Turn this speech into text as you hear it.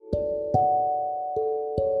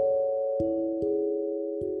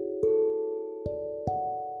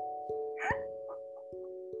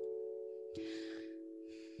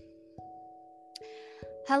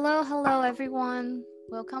Hello everyone.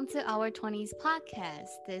 Welcome to our 20s podcast.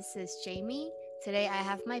 This is Jamie. Today I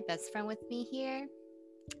have my best friend with me here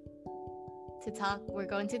to talk. We're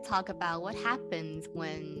going to talk about what happens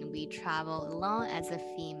when we travel alone as a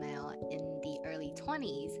female in the early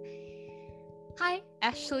 20s. Hi,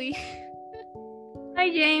 Ashley. Hi,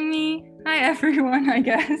 Jamie. Hi, everyone, I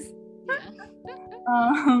guess. Yeah.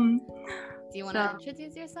 Um, Do you want to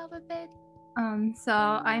introduce yourself a bit? So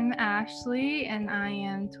I'm Ashley and I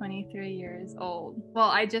am 23 years old. Well,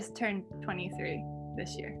 I just turned 23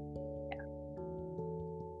 this year. Yeah.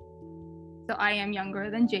 So I am younger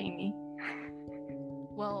than Jamie.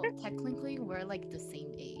 Well, technically we're like the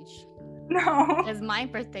same age. No. Because my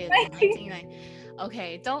birthday is 1990.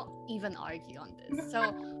 Okay, don't even argue on this.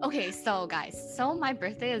 So guys, my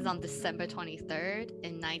birthday is on December 23rd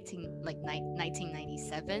in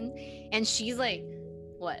 1997, and she's like,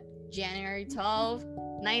 what? January 12th,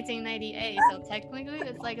 1998. So technically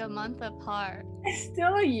it's like a month apart. It's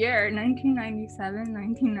still a year, 1997,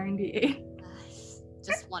 1998.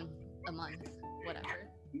 Just a month, whatever.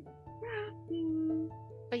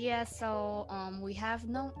 But yeah, so we have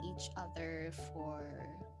known each other for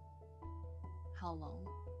how long?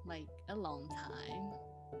 Like a long time.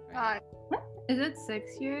 Right? Is it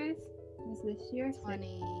 6 years? Is this year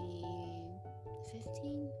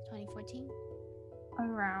 2015, 2014?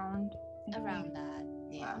 Around that,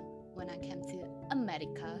 yeah. When I came to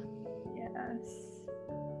America. Yes.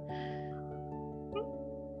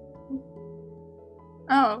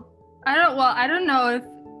 Oh, I don't know if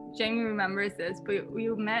Jamie remembers this, but we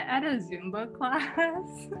met at a Zumba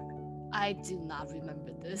class. I do not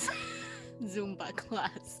remember this Zumba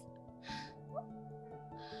class.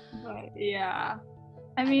 But yeah,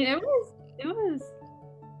 I mean, it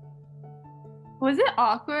was it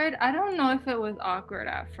awkward? I don't know if it was awkward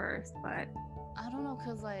at first, but I don't know,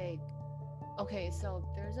 cause like, okay, so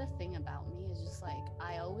there's a thing about me. It's just like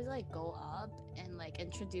I always like go up and like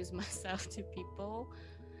introduce myself to people.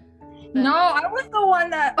 No, I was the one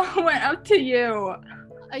that went up to you.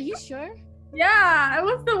 Are you sure? Yeah, I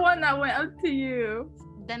was the one that went up to you.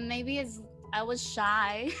 Then maybe I was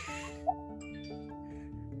shy.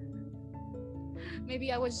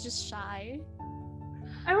 Maybe I was just shy.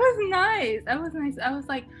 I was nice. I was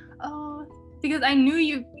like, oh, because I knew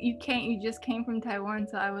you just came from Taiwan,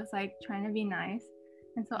 so I was like trying to be nice.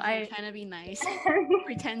 And so trying to be nice.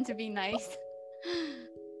 Pretend to be nice.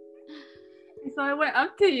 So I went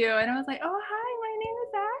up to you and I was like, oh, hi, my name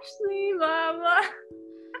is Ashley, blah, blah.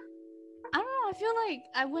 I don't know, I feel like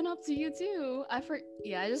I went up to you too. I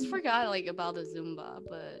just forgot like about the Zumba,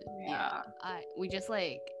 but yeah we just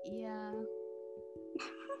like, yeah.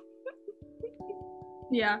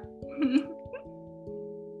 Yeah.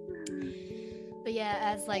 But yeah,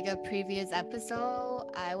 as like a previous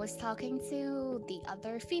episode, I was talking to the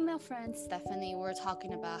other female friend, Stephanie. We're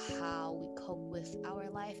talking about how we cope with our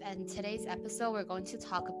life. And today's episode, we're going to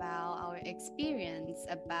talk about our experience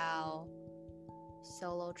about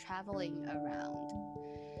solo traveling around.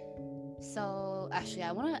 So actually,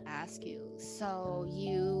 I want to ask you, so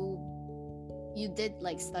you did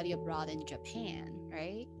like study abroad in Japan,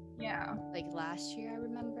 right? Yeah. Like last year, I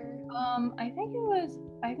remember. I think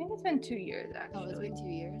it's been 2 years actually. Oh, it's been 2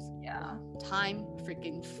 years? Yeah. Time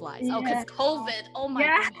freaking flies. Yeah. Oh, because COVID. Oh my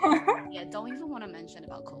goodness. Yeah, don't even want to mention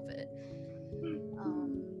about COVID.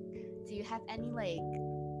 Do you have any like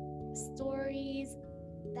stories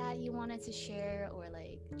that you wanted to share, or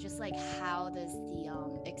like just like how does the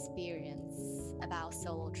experience about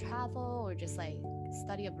solo travel or just like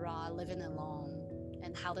study abroad, living alone,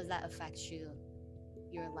 and how does that affect your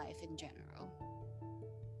life in general?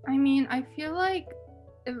 I mean, I feel like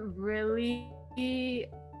it really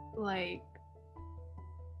like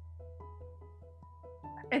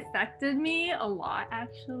affected me a lot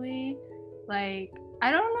actually. Like,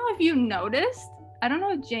 I don't know if you noticed. I don't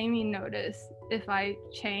know if Jamie noticed if I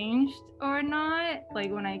changed or not,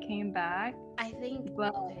 like when I came back. I think,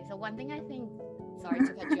 okay, so one thing I think, sorry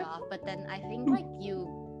to cut you off, but then I think like you,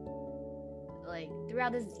 like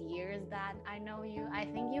throughout these years that I know you, I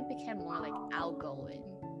think you became more like outgoing.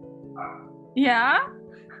 Yeah?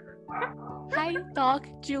 Hi, dog,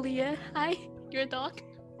 Julia. Hi, your dog.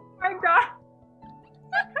 Oh my God.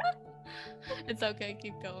 It's okay,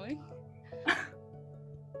 keep going.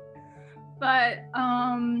 But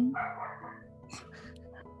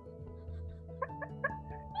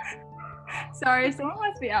sorry, someone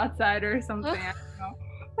must be outside or something. I don't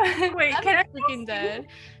know. Wait, I'm freaking dead.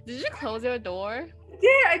 Did you close your door?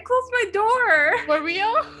 Yeah, I closed my door. For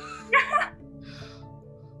real? Yeah.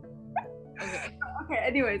 Okay,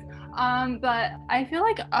 anyways, but I feel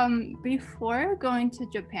like before going to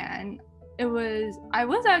Japan, I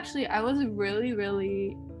was really,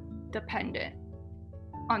 really dependent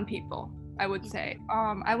on people, I would say.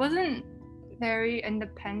 I wasn't very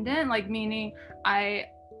independent, like meaning I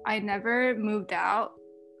never moved out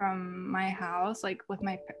from my house, like with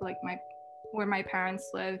my where my parents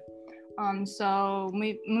live. So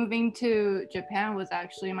moving to Japan was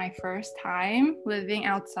actually my first time living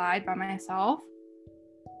outside by myself.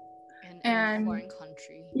 In a foreign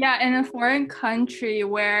country. Yeah, in a foreign country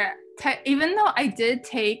where even though I did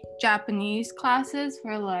take Japanese classes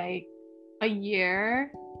for like a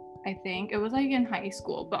year, I think it was like in high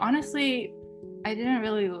school, but honestly I didn't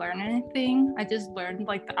really learn anything. I just learned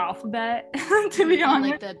like the alphabet to be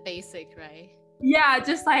honest. Like the basic, right? Yeah,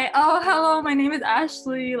 just like, oh, hello, my name is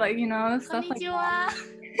Ashley, like, you know, stuff like that.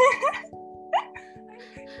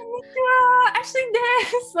 Konnichiwa, Ashley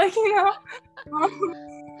desu, like, you know.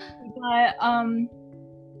 But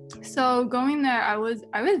so going there, I was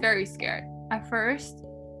very scared at first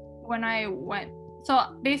when I went.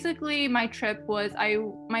 So basically my trip was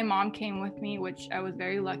my mom came with me, which I was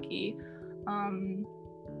very lucky.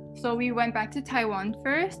 So we went back to Taiwan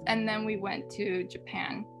first, and then we went to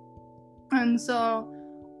Japan. And so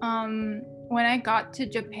when I got to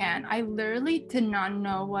Japan, I literally did not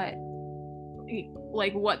know what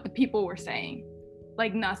the people were saying.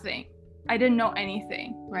 Like nothing. I didn't know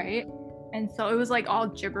anything, right? And so it was like all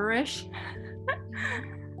gibberish.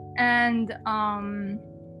 And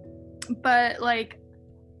but like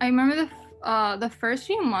I remember the first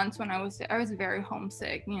few months when I was very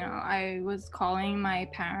homesick. You know, I was calling my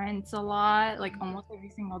parents a lot, like almost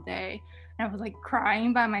every single day, and I was like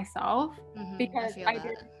crying by myself because I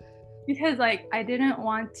didn't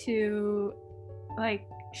want to like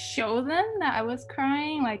show them that I was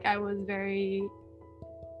crying. Like I was very,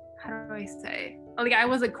 how do I say? Like I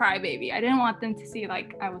was a crybaby. I didn't want them to see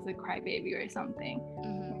like I was a crybaby or something. You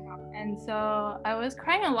know? And so I was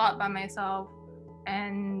crying a lot by myself.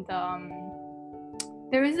 And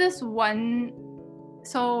there was this one,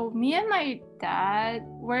 so me and my dad,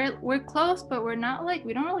 we're close, but we don't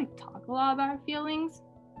really talk a lot about our feelings.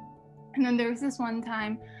 And then there was this one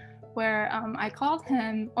time where I called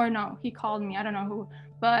him, or no, he called me, I don't know who,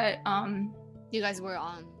 but you guys were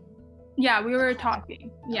on? Yeah, we were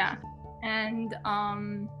talking. Yeah. And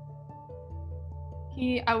I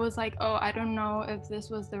was like, oh, I don't know if this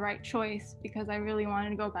was the right choice because I really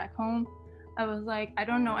wanted to go back home. I was like, I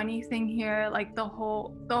don't know anything here. Like the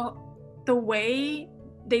way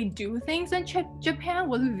they do things in Japan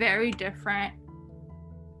was very different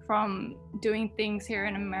from doing things here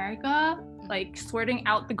in America, like sorting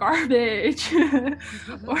out the garbage or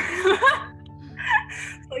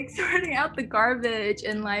like sorting out the garbage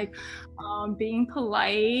and like being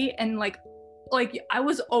polite and like I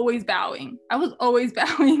was always bowing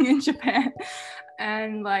in Japan.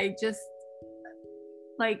 And like just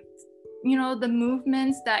like, you know, the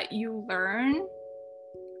movements that you learn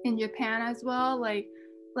in Japan as well, like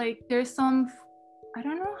there's some, I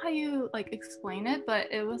don't know how you like explain it,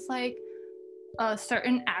 but it was like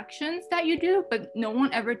certain actions that you do, but no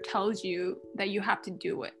one ever tells you that you have to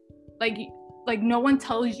do it. Like no one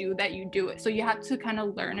tells you that you do it, so you have to kind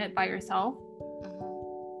of learn it by yourself.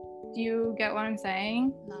 Do you get what I'm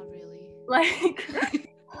saying? Not really.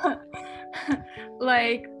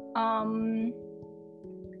 Like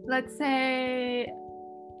let's say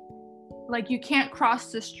like you can't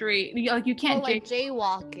cross the street, like you can't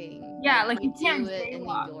jaywalking. Yeah, like you can't do it in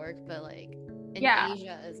New York, but like in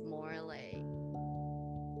Asia is more like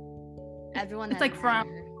everyone. It's like from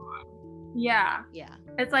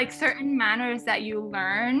it's like certain manners that you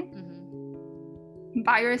learn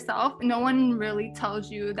by yourself. No one really tells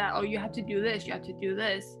you that, oh, you have to do this, you have to do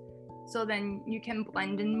this, so then you can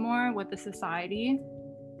blend in more with the society.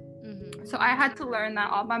 So I had to learn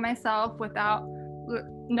that all by myself without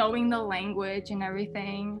knowing the language and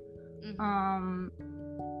everything.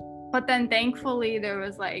 But then thankfully there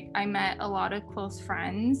was like, I met a lot of close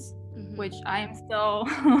friends, which I'm still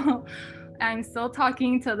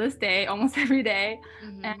talking to this day, almost every day.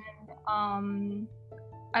 And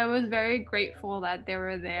I was very grateful that they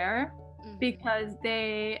were there because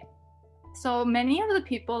so many of the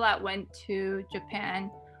people that went to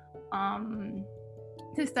Japan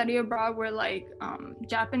to study abroad were like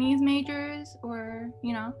Japanese majors, or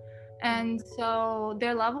you know, and so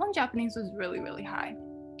their level in Japanese was really, really high.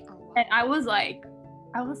 And I was like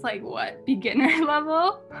what, beginner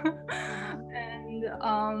level?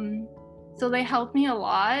 And so they helped me a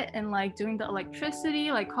lot in like doing the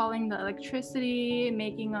electricity, like calling the electricity,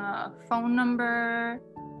 making a phone number,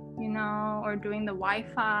 you know, or doing the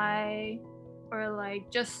Wi-Fi, or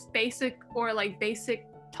like just basic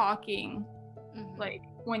talking, like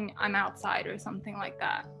when I'm outside or something like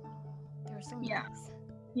that. They're so Yeah. nice.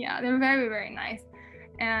 Yeah, they're very, very nice.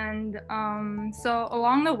 And so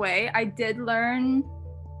along the way, I did learn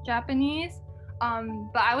Japanese,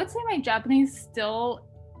 but I would say my Japanese still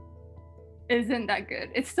isn't that good.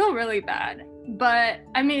 It's still really bad. But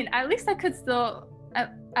I mean, at least I could still,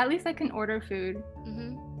 at least I can order food.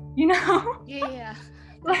 Mm-hmm. You know? Yeah.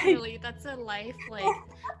 Like, Definitely, that's a life. Like,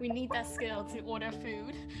 we need that skill to order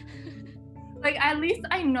food. like at least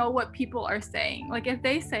I know what people are saying. Like if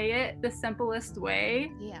they say it the simplest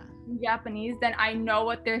way Yeah. in Japanese, then I know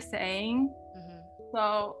what they're saying. Mm-hmm.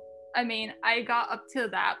 So I mean, I got up to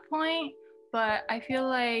that point, but I feel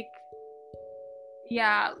like,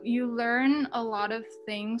 yeah, you learn a lot of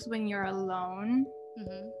things when you're alone.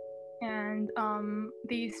 Mm-hmm. And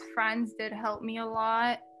these friends did help me a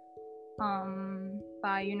lot,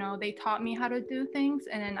 by, you know, they taught me how to do things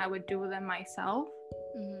and then I would do them myself.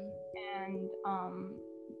 Mm-hmm. And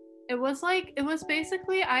it was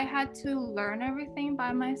basically I had to learn everything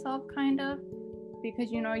by myself, kind of, because,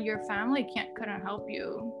 you know, your family couldn't help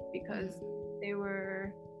you because they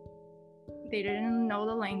didn't know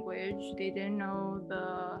the language, they didn't know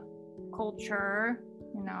the culture,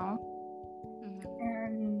 you know. Mm-hmm.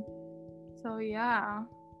 And so yeah,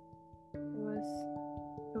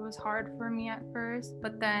 it was hard for me at first,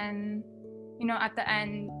 but then, you know, at the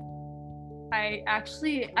end I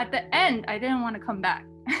didn't want to come back.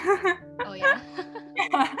 Oh yeah.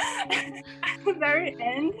 At the very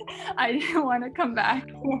end, I didn't want to come back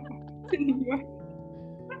to New York.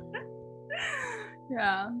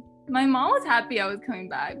 Yeah. My mom was happy I was coming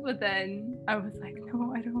back, but then I was like,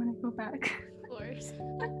 no, I don't want to go back. Of course.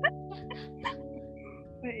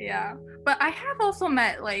 But yeah. But I have also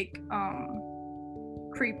met like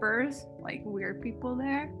creepers, like weird people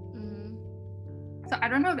there. Mm-hmm. So I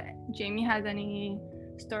don't know if Jamie has any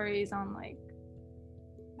stories on like,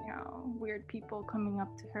 you know, weird people coming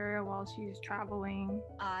up to her while she's traveling.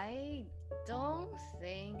 I don't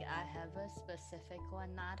think I have a specific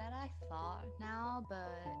one, not that I thought now, but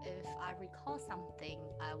if I recall something,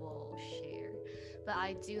 I will share. But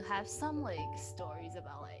I do have some like stories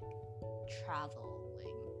about like traveling,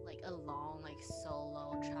 like alone, like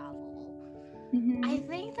solo travel. Mm-hmm. I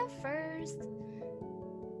think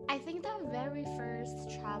the very first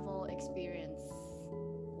travel experience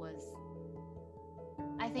was,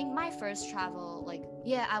 I think my first travel, like,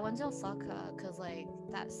 yeah, I went to Osaka because, like,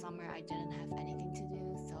 that summer I didn't have anything to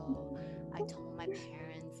do. So I told my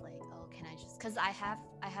parents, like, oh, can I just, because I have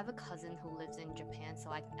a cousin who lives in Japan. So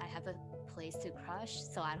I have a place to crush.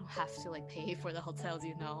 So I don't have to, like, pay for the hotels,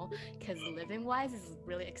 you know, because living wise is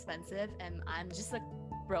really expensive. And I'm just a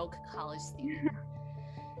broke college student.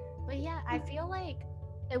 But yeah, I feel like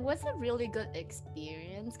it was a really good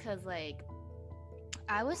experience because, like,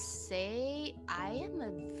 I would say I am a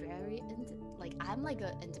very I'm like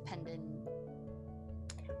an independent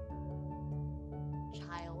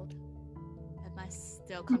child. Am I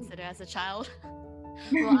still considered as a child?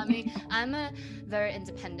 Well, I mean, I'm a very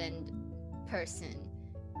independent person.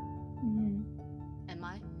 Mm-hmm. Am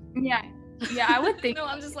I? Yeah, I would think. No,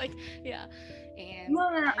 I'm just like, yeah. And No,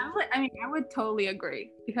 I would totally agree,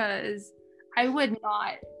 because I would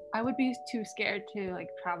be too scared to like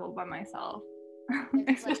travel by myself.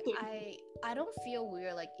 it's like I don't feel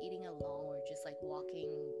weird like eating alone or just like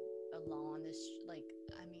walking alone on this like,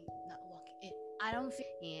 I mean, not walking, I don't feel,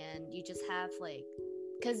 and you just have like,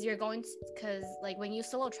 because you're going to, because like when you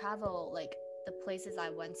solo travel, like the places I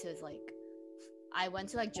went to is like, I went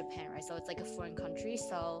to like Japan, right? So it's like a foreign country,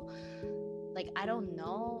 so like I don't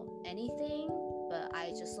know anything, but I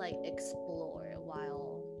just like explore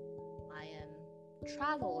while I am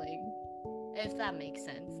traveling, if that makes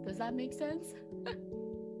sense. Does that make sense?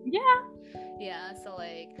 Yeah, so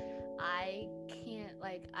like I can't,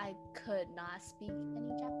 like I could not speak any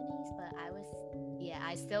Japanese, but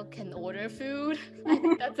I still can order food. I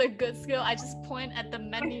think that's a good skill. I just point at the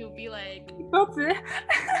menu, be like, That's it.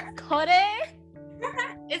 kore?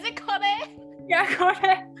 Is it kore? Yeah, kore.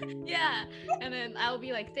 Yeah, and then I'll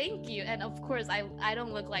be like, thank you. And of course I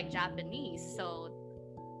don't look like Japanese, so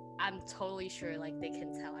I'm totally sure like they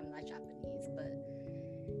can tell I'm not Japanese. But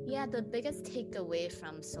yeah, the biggest takeaway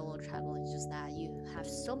from solo travel is just that you have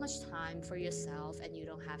so much time for yourself and you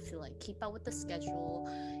don't have to like keep up with the schedule,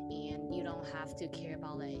 and you don't have to care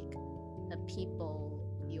about like the people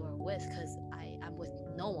you're with, because I'm with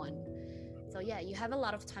no one. So yeah, you have a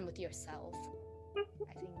lot of time with yourself.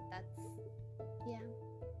 I think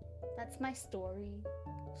that's my story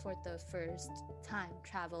for the first time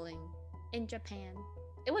traveling in Japan.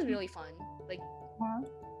 It was really fun. Like,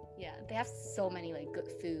 yeah, they have so many like good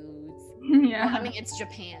foods. Yeah. Well, I mean, it's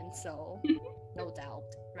Japan, so no doubt,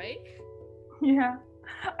 right? Yeah.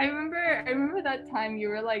 I remember that time you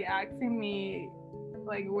were like asking me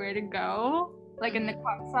like where to go, like in the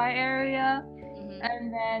Kansai area.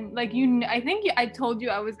 And then like I think I told you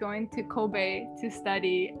I was going to Kobe to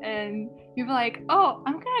study, and you were like, "Oh,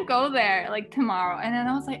 I'm gonna go there like tomorrow." And then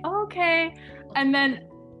I was like, "Oh, okay." And then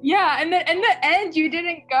and then in the end you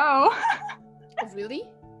didn't go. Oh,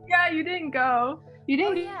 really? Yeah, you didn't go. You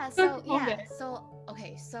Oh didn't yeah, go to so Kobe. yeah, so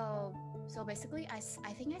okay, so basically I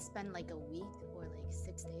think I spent like a week or like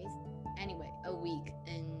 6 days. Anyway, a week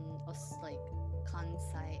in like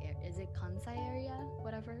Kansai. Is it Kansai area?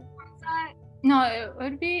 Whatever. No, it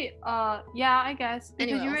would be yeah, I guess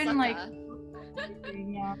because Anyway, you were in like Osaka.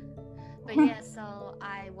 yeah. But yeah, so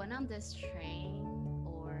I went on this train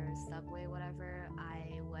or subway, whatever.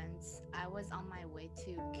 I was on my way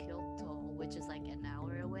to Kyoto, which is like an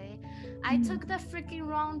hour away. I took the freaking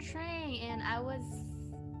wrong train and I was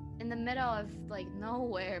in the middle of like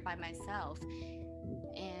nowhere by myself.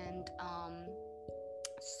 And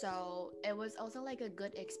so it was also like a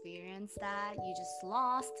good experience that you just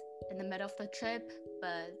lost in the middle of the trip,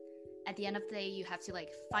 but at the end of the day you have to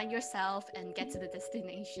like find yourself and get to the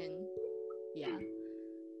destination. Yeah.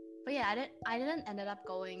 But yeah, I didn't ended up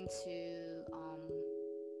going to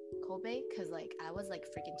Kobe because like I was like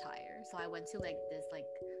freaking tired. So I went to like this like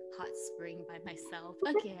hot spring by myself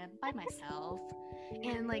again by myself.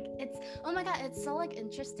 And like it's, oh my god, it's so like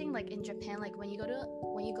interesting. Like in Japan, like when you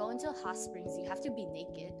go into hot springs, you have to be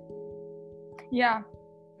naked. Yeah.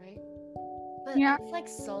 Right? But yeah. It's like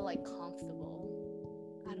so like comfortable.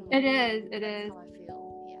 I don't know. It is. That's how I feel.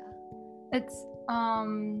 Yeah. It's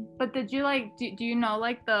but did you like do you know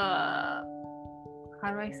like the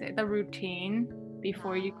how do I say the routine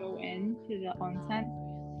before you go into the onsen?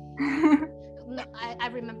 Really. No, I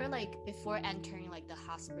remember like before entering like the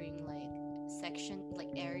hot spring like section like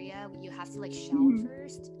area, you have to like shower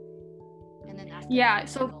first, and then after that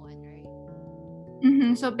so you go in,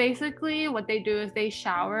 right? So basically what they do is they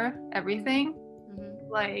shower everything,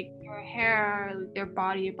 like your hair, your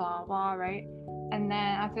body, blah blah, right? And then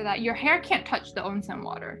after that your hair can't touch the onsen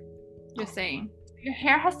water. Just saying, your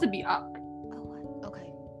hair has to be up.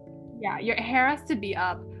 Okay. Yeah, your hair has to be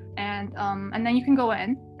up, and then you can go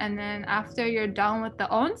in, and then after you're done with the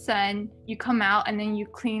onsen, you come out and then you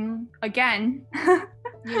clean again.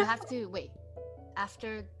 You have to wait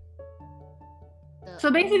after the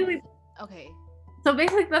so basically okay. So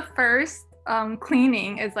basically the first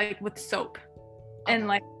cleaning is like with soap. And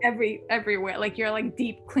like everywhere, like you're like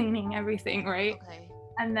deep cleaning everything, right? Okay.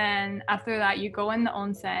 And then after that you go in the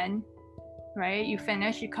onsen, right? You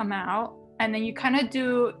finish, you come out, and then you kind of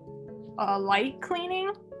do a light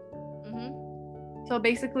cleaning. So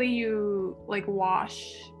basically you like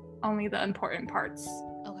wash only the important parts.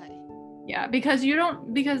 Okay. Yeah, because you know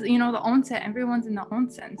the onsen, everyone's in the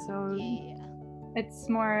onsen, so it's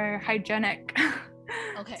more hygienic.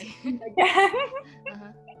 Okay.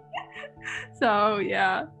 So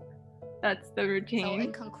yeah, that's the routine. So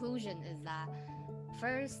in conclusion is that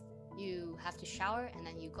first you have to shower and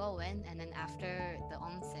then you go in, and then after the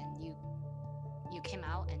onsen you came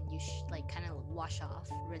out and you like kind of wash off,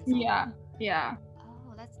 rinse off. Yeah.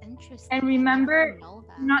 Oh, that's interesting. And remember,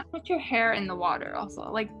 not put your hair in the water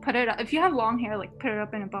also. Like put it up, if you have long hair, like put it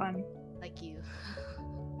up in a bun. Like you.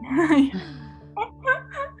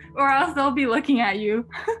 Or else they'll be looking at you.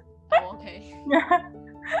 Oh, okay.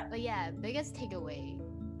 But yeah, biggest takeaway,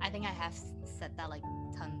 I think I have said that like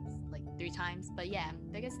tons, like 3 times, but yeah,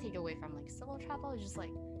 biggest takeaway from like solo travel is just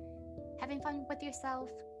like having fun with yourself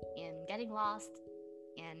and getting lost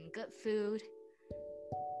and good food.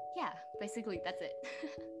 Yeah, basically that's it.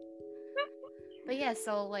 But yeah,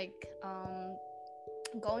 so like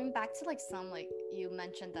going back to like some, like you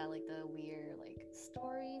mentioned that like the weird like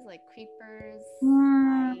stories, like creepers.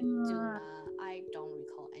 I don't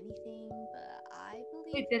recall anything, but I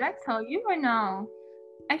believe. Wait, did I tell you or no?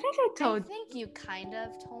 I think I told. I think you kind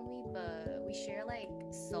of told me, but we share like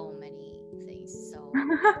so many things, so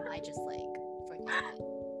I just like forget it.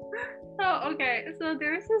 Oh, okay. So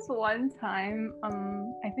there was this one time,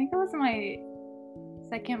 I think it was my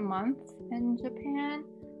second month in Japan.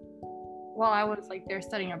 While I was like there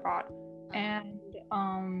studying abroad, and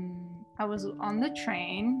I was on the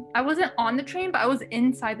train. I wasn't on the train, but I was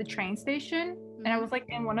inside the train station, and I was like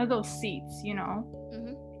in one of those seats,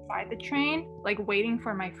 inside the train, like waiting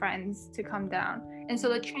for my friends to come down. And so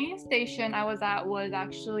the train station I was at was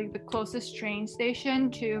actually the closest train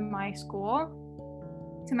station to my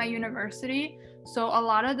school, to my university. So a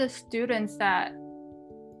lot of the students that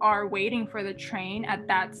are waiting for the train at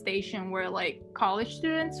that station were like college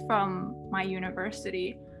students from my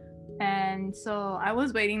university. And so I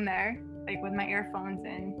was waiting there, like with my earphones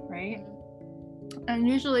in, right? And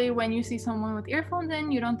usually when you see someone with earphones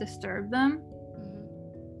in, you don't disturb them.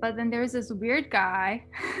 But then there's this weird guy.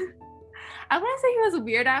 I wouldn't say he was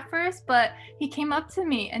weird at first, but he came up to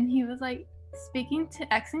me and he was like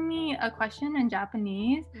asking me a question in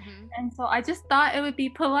Japanese. And so I just thought it would be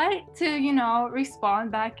polite to, you know,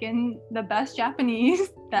 respond back in the best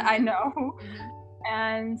Japanese that I know.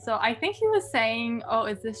 And so I think he was saying, oh,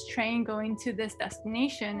 is this train going to this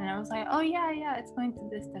destination? And I was like, oh, yeah, it's going to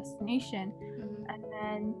this destination. And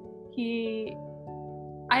then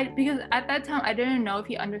because at that time, I didn't know if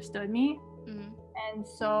he understood me. And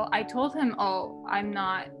so I told him, oh, I'm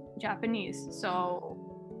not Japanese. So,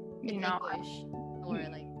 you know. English or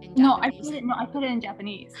like in Japanese? I put it in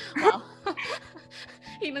Japanese. Wow.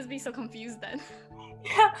 He must be so confused then.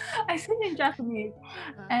 Yeah, I said it in Japanese.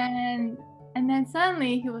 And then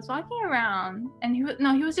suddenly he was walking around and he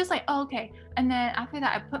was just like, oh, okay. And then after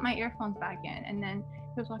that, I put my earphones back in and then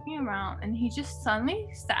he was walking around and he just suddenly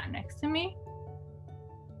sat next to me.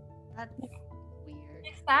 That's weird.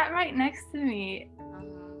 He sat right next to me.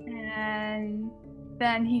 And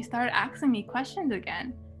then he started asking me questions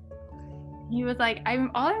again. He was like,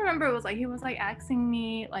 all I remember was like, he was like asking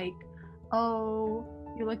me like, oh,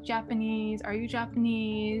 you look Japanese. Are you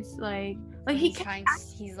Japanese? Like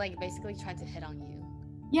he's like basically trying to hit on you.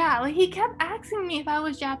 Yeah, like he kept asking me if I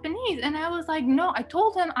was Japanese, and I was like, no. I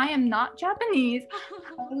told him I am not Japanese.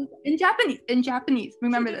 In Japanese.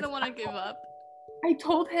 Remember this. He didn't want to give up. I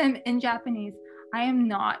told him in Japanese, I am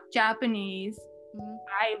not Japanese.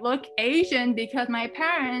 I look Asian because my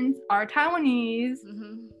parents are Taiwanese,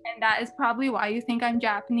 and that is probably why you think I'm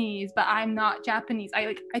Japanese, but I'm not Japanese.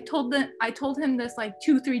 I told him this like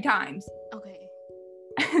 2-3 times. Okay.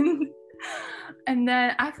 And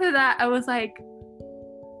then after that, I was like,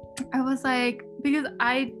 because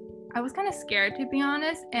I was kind of scared, to be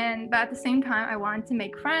honest, but at the same time, I wanted to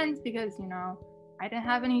make friends because, you know, I didn't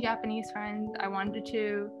have any Japanese friends. I wanted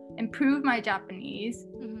to improve my Japanese.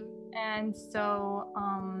 And so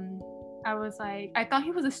I was like, I thought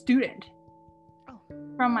he was a student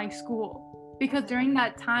from my school, because during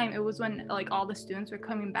that time, it was when like all the students were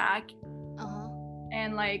coming back.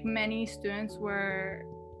 And like many students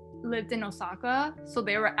lived in Osaka, so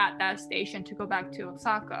they were at that station to go back to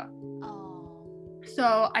Osaka.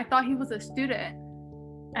 So I thought he was a student,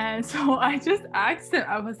 and so I just asked him.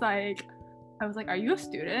 I was like, are you a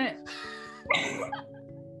student?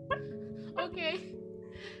 Okay.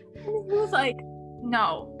 And he was like,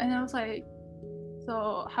 no. And I was like,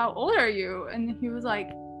 so how old are you? And he was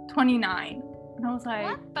like, 29. And I was like,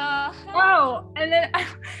 what the hell? Wow. And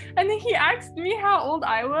then he asked me how old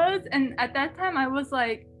I was, and at that time I was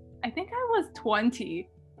like, I think I was 20.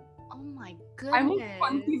 Oh my goodness. I was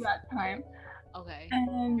 20 that time. Okay.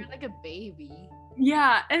 And you're like a baby.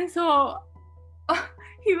 Yeah, and so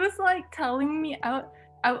he was like telling me I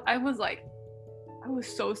was like, I was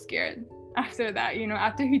so scared after that, you know,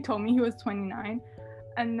 after he told me he was 29.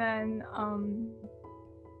 And then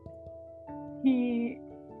he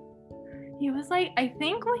was like, I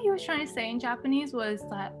think what he was trying to say in Japanese was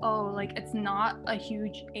that, oh, like it's not a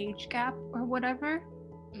huge age gap or whatever.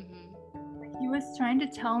 He was trying to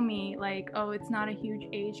tell me like, oh, it's not a huge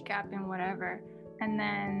age gap and whatever. And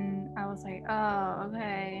then I was like, oh,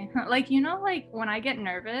 okay. Like, you know, like when I get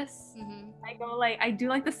nervous, I go like, I do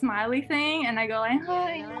like the smiley thing, and I go like, oh,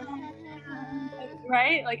 yeah.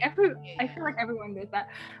 Right? Like I feel like everyone does that.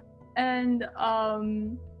 And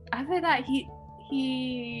after that,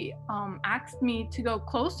 he asked me to go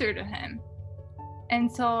closer to him,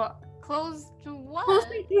 and so close to what?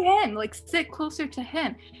 Closer to him, like sit closer to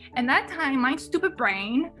him. And that time, my stupid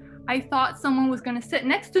brain, I thought someone was gonna sit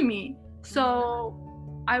next to me. So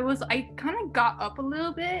I kind of got up a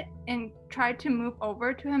little bit and tried to move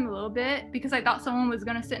over to him a little bit because I thought someone was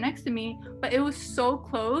gonna sit next to me, but it was so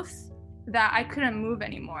close that I couldn't move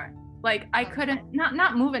anymore. Like I couldn't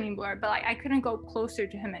not move anymore, but like I couldn't go closer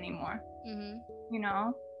to him anymore. You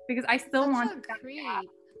know, because I still wanted that gap.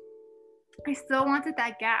 I still wanted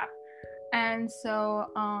that gap. And so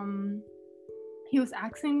he was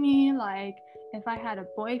asking me like if I had a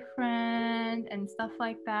boyfriend and stuff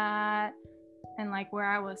like that, and like where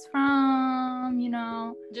I was from, you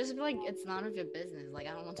know. Just like, it's none of your business. Like,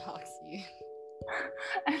 I don't want to talk to you.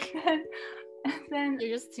 and then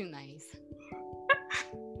you're just too nice.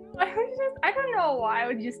 I don't know why I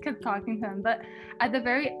would just kept talking to him, but at the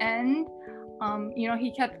very end, you know,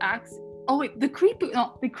 he kept asking. Oh wait, the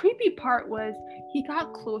creepy part was he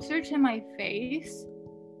got closer to my face,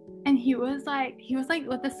 and he was like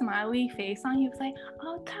with a smiley face on. He was like,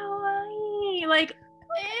 "Oh, kawaii," like,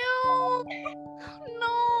 ew,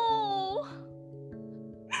 no.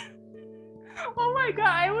 Oh my god,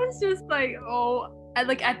 I was just like, oh,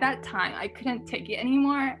 like at that time I couldn't take it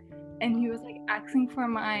anymore, and he was like asking for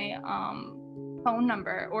my phone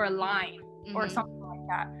number or a line or something like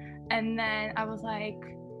that, and then I was like,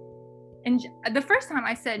 and the first time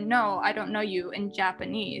I said no, I don't know you in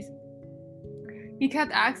Japanese. He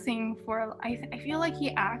kept asking for, I feel like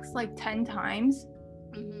he asked like 10 times.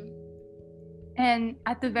 And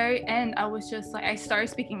at the very end, I was just like, I started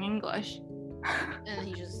speaking English. And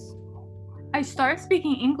he just... I started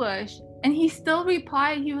speaking English, and he still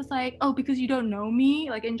replied. He was like, oh, because you don't know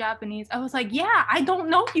me, like in Japanese. I was like, yeah, I don't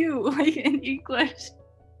know you, like in English.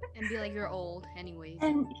 And be like, you're old anyways.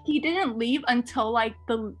 And he didn't leave until like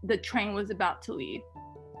the train was about to leave.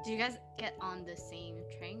 Do you guys get on the same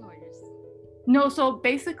train or just... No, so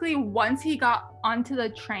basically once he got onto the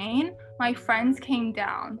train, my friends came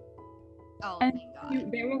down. Oh, and thank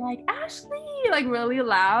God. They were like, Ashley, like really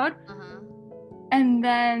loud. And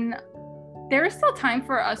then there was still time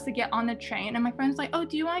for us to get on the train, and my friend's like, oh,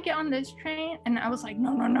 do you want to get on this train? And I was like,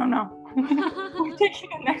 no. We're taking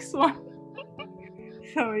the next one.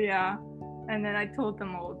 So yeah, and then I told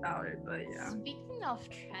them all about it. But yeah, speaking of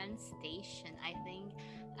train station, I think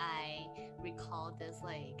I recall this,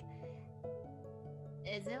 like,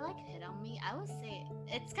 is it like hit on me? I would say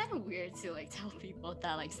it's kind of weird to like tell people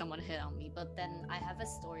that like someone hit on me, but then I have a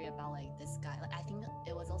story about like this guy. Like, I think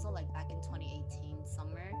it was also like back in 2018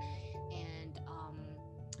 summer, and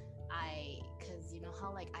cause you know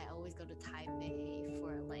how like I always go to Taipei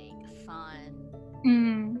for like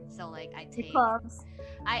fun. So like I take clubs.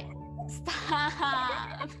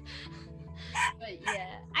 Stop. But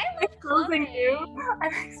yeah, I love exposing clubbing. you.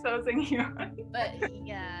 I'm exposing you. But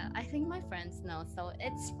yeah, I think my friends know, so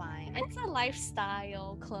it's fine. It's a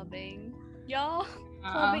lifestyle, clubbing. Y'all,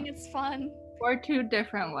 clubbing is fun. We're two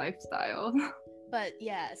different lifestyles. But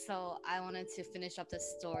yeah, so I wanted to finish up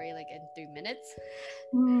this story like in 3 minutes.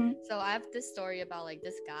 So I have this story about like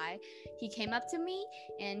this guy. He came up to me,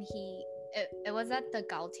 and it was at the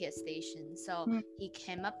Gaotie station. So he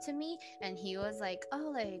came up to me, and he was like,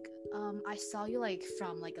 oh, like I saw you like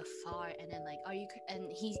from like afar, and then like, are you...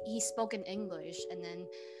 and he spoke in English, and then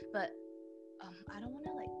but I don't want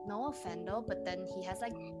to like, no offendo, but then he has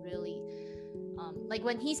like really like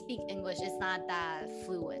when he speaks English, it's not that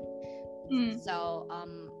fluent. So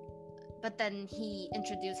but then he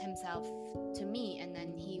introduced himself to me, and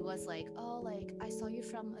then he was like, oh, like I saw you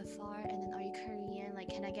from afar, and then are you Korean, like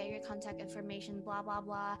can I get your contact information, blah blah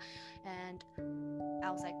blah. And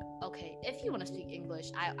I was like, okay, if you want to speak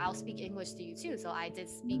English, I'll speak English to you too. So I did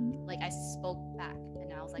speak, like I spoke back,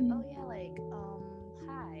 and I was like, oh yeah, like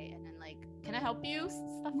hi, and then like, can I help you,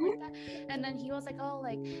 stuff like that. And then he was like, oh,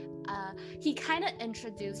 like he kind of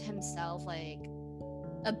introduced himself, like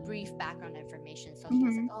a brief background information. So he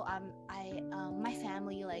was like, oh, my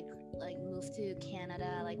family like moved to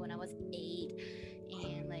Canada like when I was 8,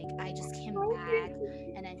 and like I just came back.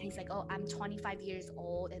 And then he's like, oh, I'm 25 years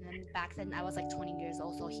old, and then back then I was like 20 years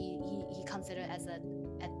old, so he considered as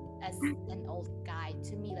an old guy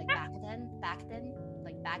to me, like back then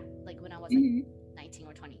like when I was like 19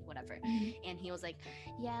 or 20, whatever. And he was like,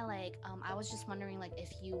 yeah, like I was just wondering like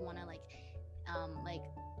if you want to like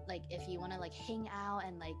if you want to like hang out,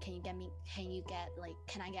 and like can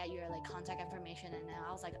I get your like contact information. And then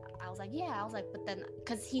I was like yeah, I was like, but then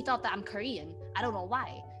because he thought that I'm Korean, I don't know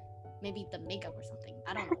why, maybe the makeup or something,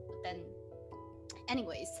 I don't know. But then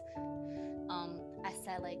anyways, I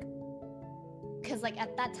said like, because like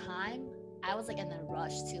at that time I was like in a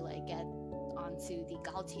rush to like get onto the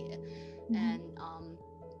Gaotie, and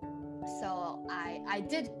so I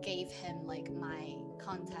did gave him like my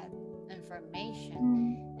contact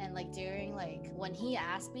information. And like during like when he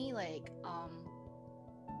asked me like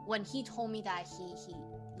when he told me that he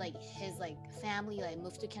like his like family like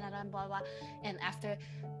moved to Canada and blah blah, and after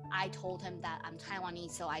I told him that I'm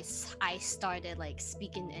Taiwanese, so I started like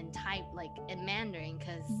speaking in in Mandarin,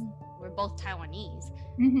 because we're both Taiwanese.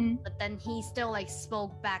 But then he still like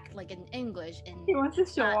spoke back like in English, and he wants to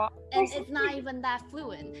show off, and it's not even that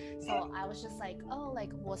fluent. So I was just like, oh,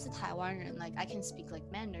 like 我是台湾人, like I can speak like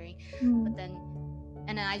Mandarin. But then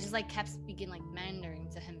I just like kept speaking like Mandarin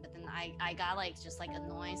to him, but then I got like just like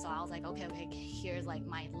annoyed, so I was like, okay, here's like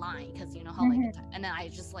my line, because you know how like and then I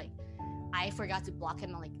just like I forgot to block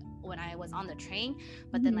him like when I was on the train.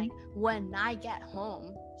 But then like when I get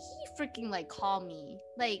home, he freaking like called me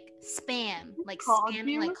like spam, like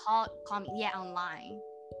spamming, like call me, yeah, online.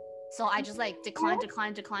 So I just like decline, and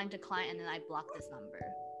then I blocked this number.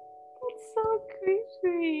 That's so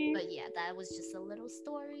crazy. But yeah, that was just a little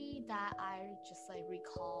story that I just like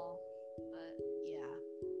recall. But yeah,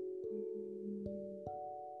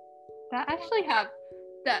 that actually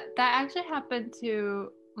That actually happened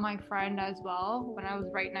to my friend as well when I was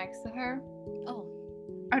right next to her. Oh,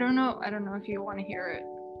 I don't know if you want to hear it.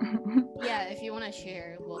 yeah. If you want to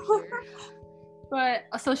share, we'll hear. But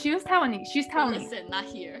so she was Taiwanese. She's We'll Taiwanese. listen, not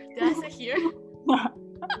here. Did I say here?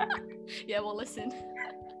 Yeah, we'll listen.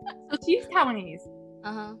 So she's Taiwanese.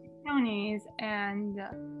 Uh-huh. Taiwanese, and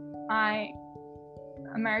I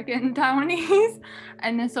American Taiwanese.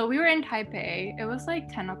 And then so we were in Taipei. It was like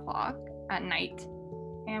 10 o'clock at night,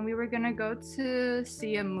 and we were gonna go to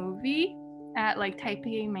see a movie at like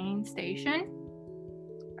Taipei main station.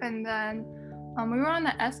 And then we were on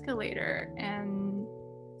the escalator, and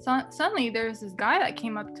suddenly there's this guy that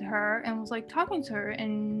came up to her and was like talking to her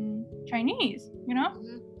in Chinese, you know.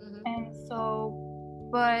 And so,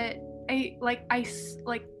 but I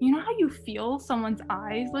you know how you feel someone's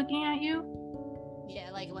eyes looking at you. Yeah,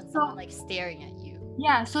 like when someone like staring at you.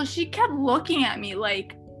 Yeah, so she kept looking at me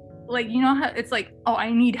like you know how it's like, oh,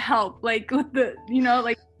 I need help, like with the, you know,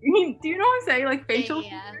 like, do you know what I'm saying, like facial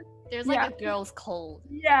Yeah. There's like a girl's cold.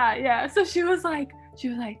 Yeah. So she was like,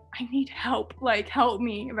 I need help, like help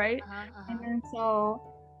me, right? And then so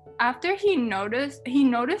after he noticed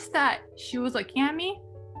that she was looking at me,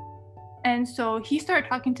 and so he started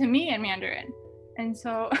talking to me in Mandarin. And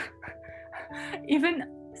so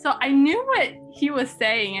so I knew what he was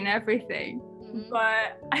saying and everything,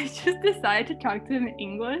 but I just decided to talk to him in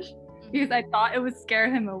English because I thought it would scare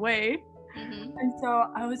him away. And so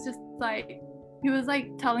I was just like, he was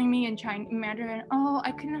like telling me in Mandarin, oh,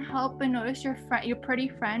 I couldn't help but notice your pretty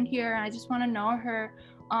friend here, and I just want to know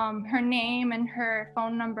her name and her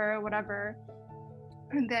phone number or whatever.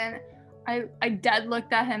 And then I dead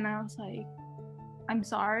looked at him and I was like, I'm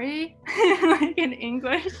sorry, like in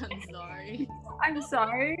English. I'm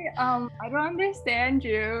sorry. I don't understand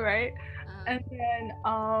you, right? And then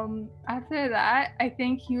after that, I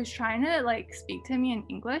think he was trying to like speak to me in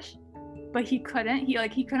English, but he couldn't.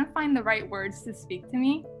 He couldn't find the right words to speak to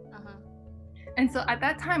me. And so at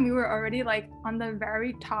that time, we were already like on the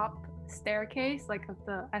very top staircase, like of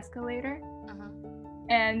the escalator.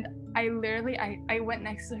 And I literally, I went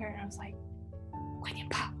next to her and I was like,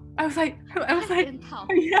 I was like,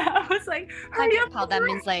 yeah, I was like, hurry up. That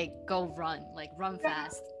means like go run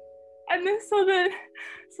fast. And then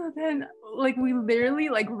so then like we literally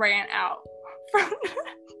like ran out from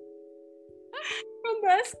the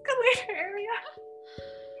escalator area.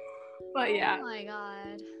 But yeah. Oh my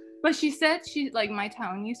god. But she said, she like my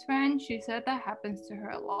Taiwanese friend, she said that happens to her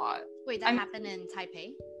a lot. Wait, that happened in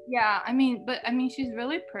Taipei? Yeah, I mean she's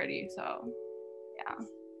really pretty, so yeah.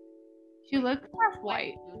 She looks half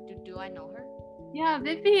white. Do I know her? Yeah,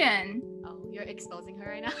 Vivian. Oh, you're exposing her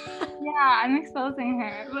right now? Yeah, I'm exposing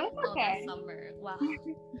her. But it's okay. That's Summer. Wow.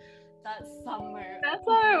 That's Summer. That's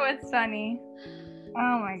why it was funny.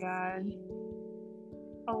 Oh my god.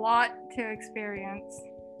 A lot to experience.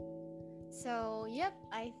 So, yep,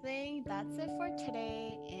 I think that's it for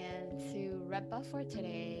today. And to wrap up for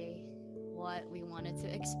today, what we wanted to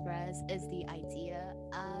express is the idea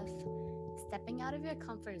of stepping out of your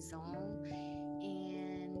comfort zone.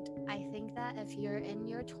 And I think that if you're in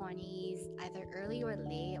your 20s, either early or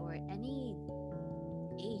late, or any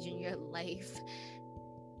age in your life,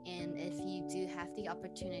 and if you do have the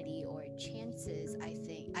opportunity or chances,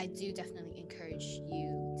 I do definitely encourage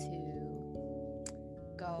you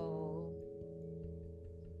to go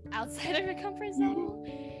outside of your comfort zone.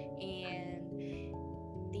 And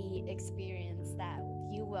the experience that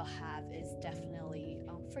you will have is definitely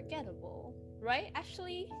unforgettable, right,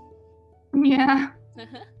 Ashley? Yeah.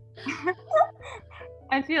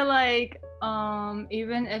 I feel like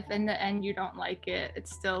even if in the end you don't like it,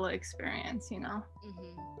 it's still an experience, you know.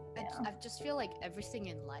 I just feel like everything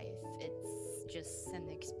in life, it's just an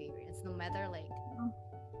experience, no matter like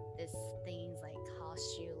these things like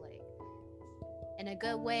cost you like in a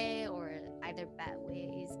good way or either bad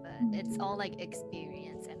ways, but it's all like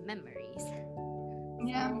experience and memories.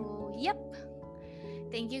 Yeah. So, yep.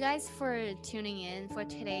 Thank you guys for tuning in for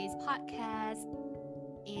today's podcast,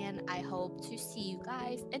 and I hope to see you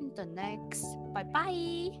guys in the next. Bye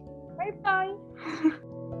bye. Bye bye.